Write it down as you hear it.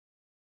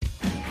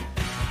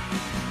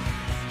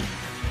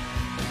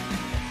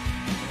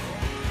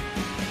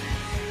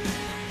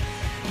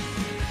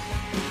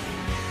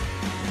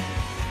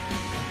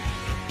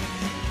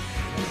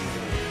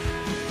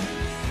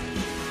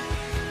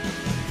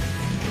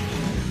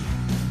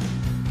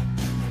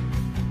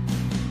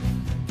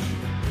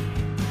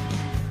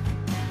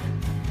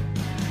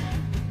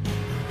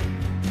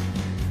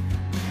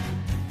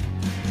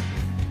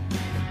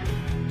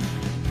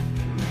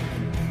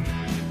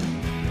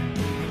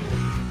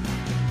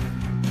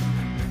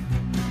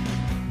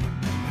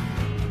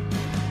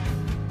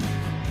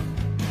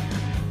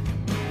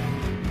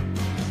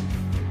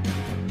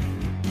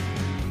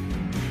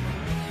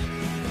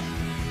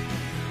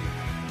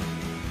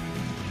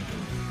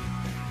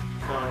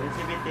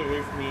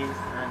Ncbts means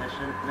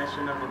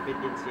national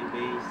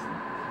competency-based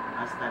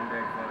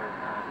standard for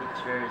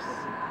teachers.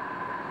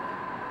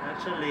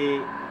 Actually,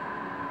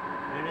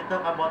 when we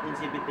talk about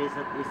Ncbts,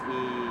 that is a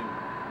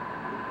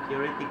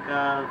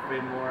theoretical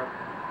framework.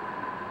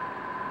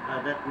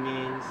 That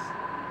means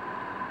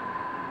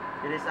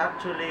it is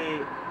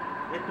actually,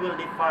 it will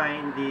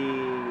define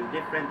the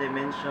different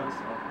dimensions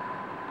of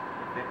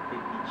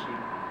effective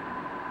teaching.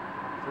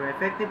 So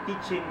effective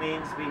teaching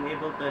means being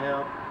able to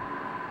help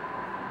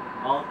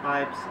all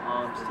types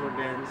of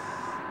students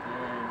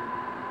and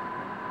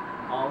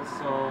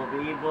also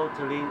be able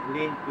to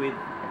link with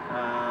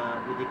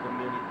the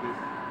communities.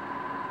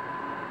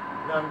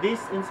 Now this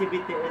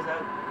Ncbt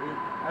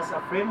as a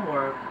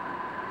framework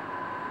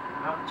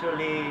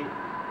actually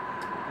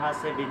has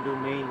 7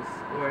 domains,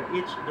 where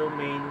each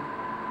domain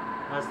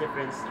has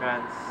different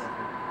strands.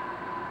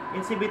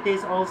 Ncbt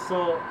is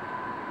also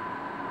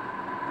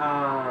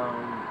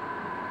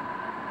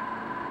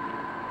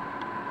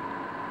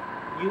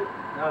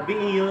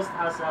being used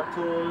as a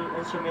tool,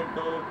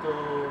 instrumental to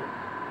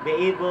be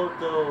able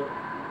to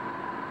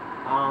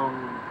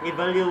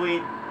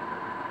evaluate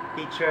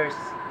teachers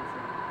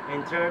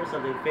in terms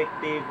of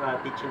effective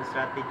teaching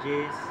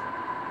strategies,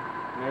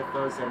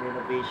 methods, and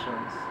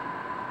innovations.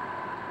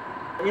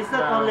 It's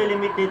not only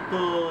limited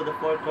to the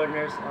 4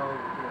 corners of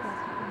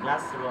the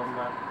classroom,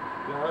 but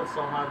we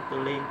also have to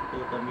link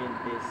to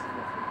communities.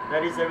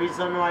 That is the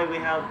reason why we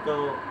have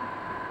to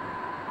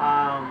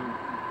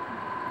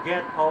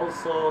get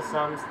also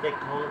some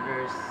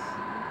stakeholders,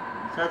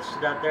 such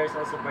that there's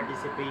also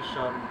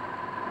participation,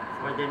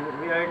 for them.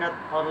 We are not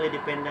only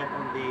dependent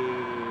on the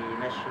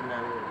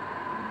national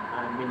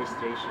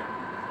administration.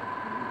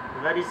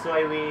 So that is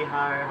why we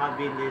are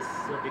having this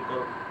what we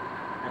call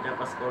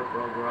a school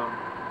program.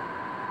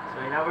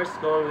 So in our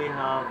school we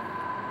have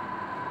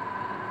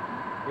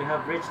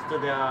reached to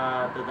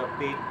the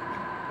peak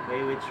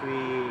by which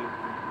we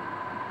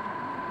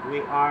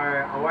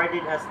are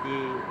awarded as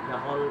the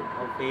Hall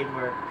of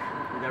Famer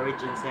in the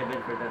Region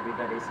 7 for the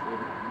Vidari School,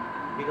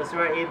 because we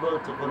are able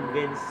to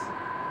convince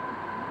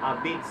a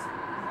big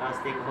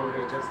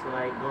stakeholder just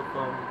like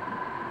Gothong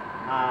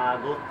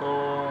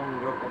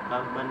group of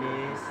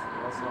companies,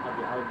 also have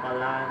the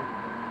Albalan,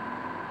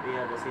 we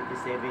have the City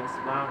Savings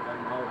Bank,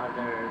 and all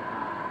other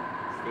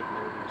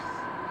stakeholders.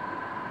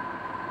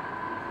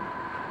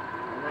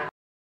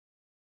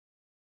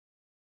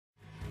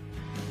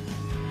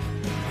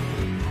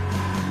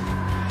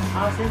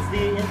 Since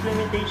the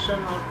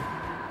implementation of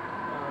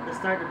the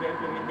start of the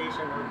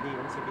implementation of the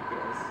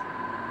Ncbts,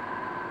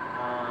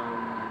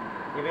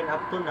 even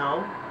up to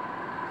now,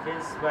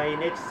 since by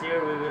next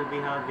year we will be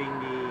having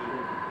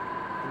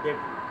the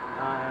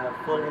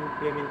full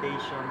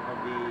implementation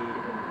of the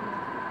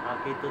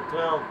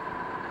K-12,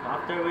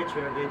 after which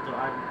we are going to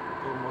add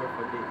 2 more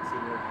for the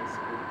senior high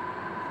school.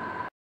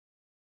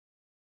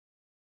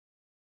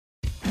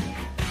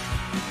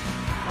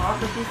 So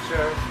as a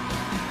teacher,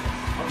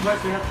 of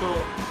course, we have to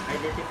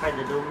identify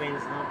the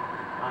domains, no?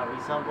 For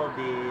example,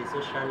 the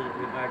social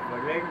regard for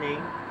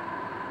learning,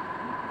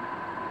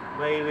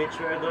 by which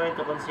we are going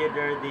to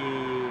consider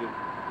the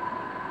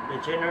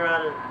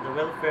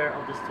welfare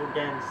of the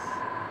students,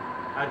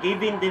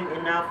 giving them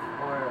enough,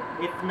 or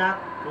if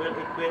not well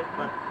equipped,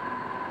 but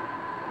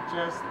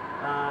just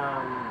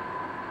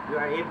we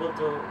are able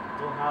to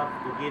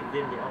give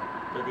them the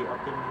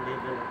optimum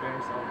level in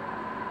terms of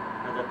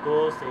the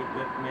tools, the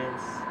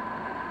equipments.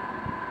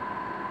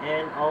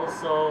 And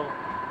also,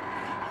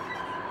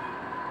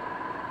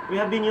 we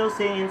have been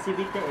using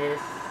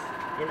Ncbts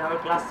in our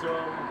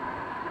classroom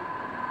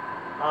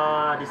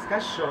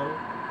discussion,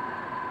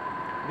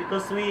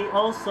 because we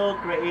also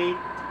create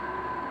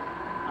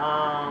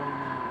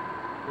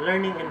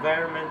learning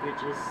environment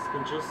which is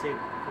conducive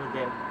for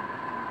them.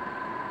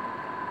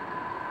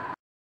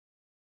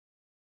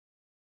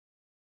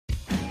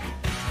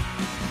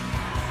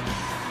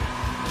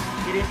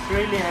 It is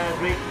really a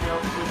great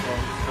help to them,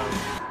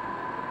 because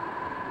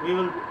we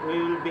will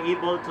be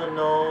able to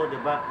know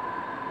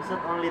it's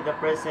not only the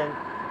present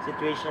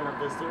situation of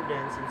the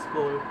students in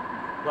school,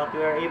 but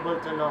we are able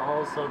to know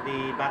also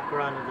the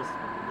background of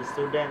the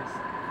students,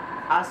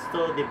 as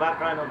to the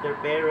background of their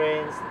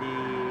parents,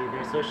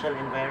 their social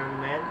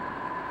environment,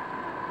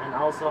 and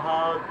also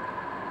how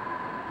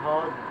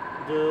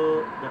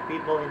do the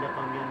people in the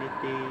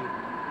community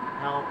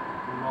help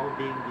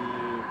molding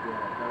the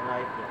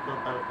life, the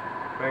total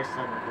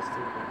person of the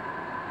student.